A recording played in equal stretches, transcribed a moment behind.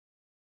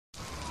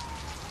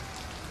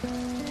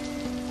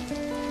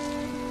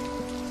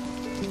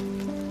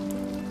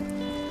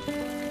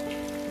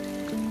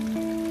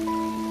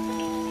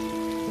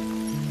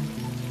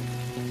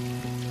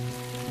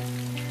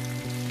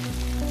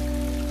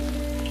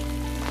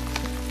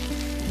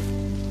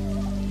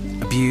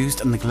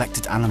Abused and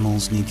neglected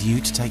animals need you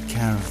to take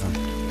care of them.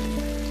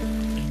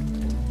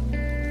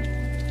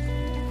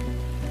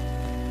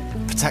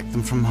 Protect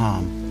them from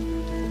harm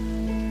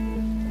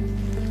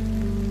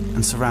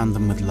and surround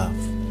them with love.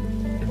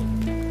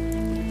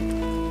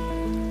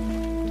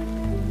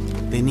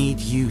 They need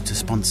you to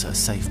sponsor a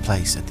safe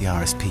place at the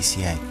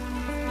Rspca.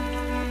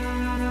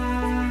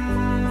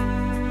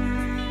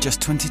 Just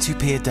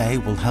 22p a day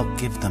will help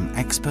give them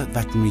expert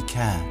veterinary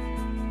care,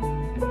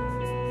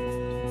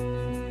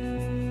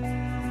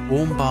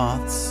 warm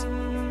baths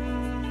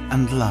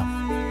and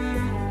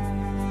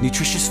love,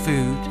 nutritious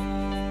food,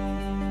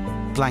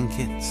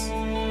 blankets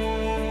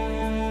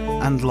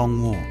and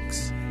long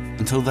walks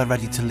until they're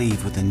ready to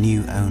leave with a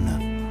new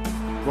owner.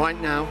 Right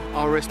now,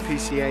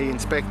 Rspca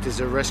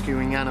inspectors are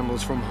rescuing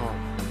animals from harm,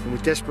 and we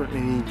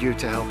desperately need you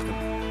to help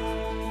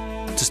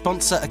them. To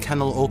sponsor a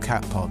kennel or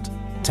cat pod,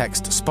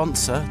 text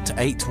SPONSOR to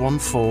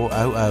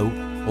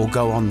 81400 or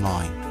go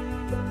online.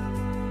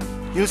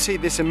 You'll see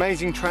this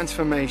amazing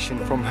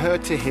transformation from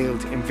hurt to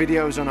healed in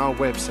videos on our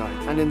website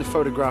and in the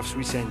photographs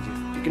we send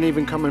you. You can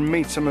even come and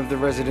meet some of the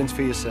residents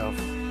for yourself.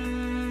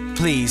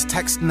 Please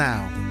text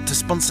now to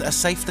sponsor a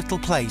safe little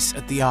place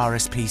at the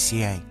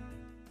Rspca.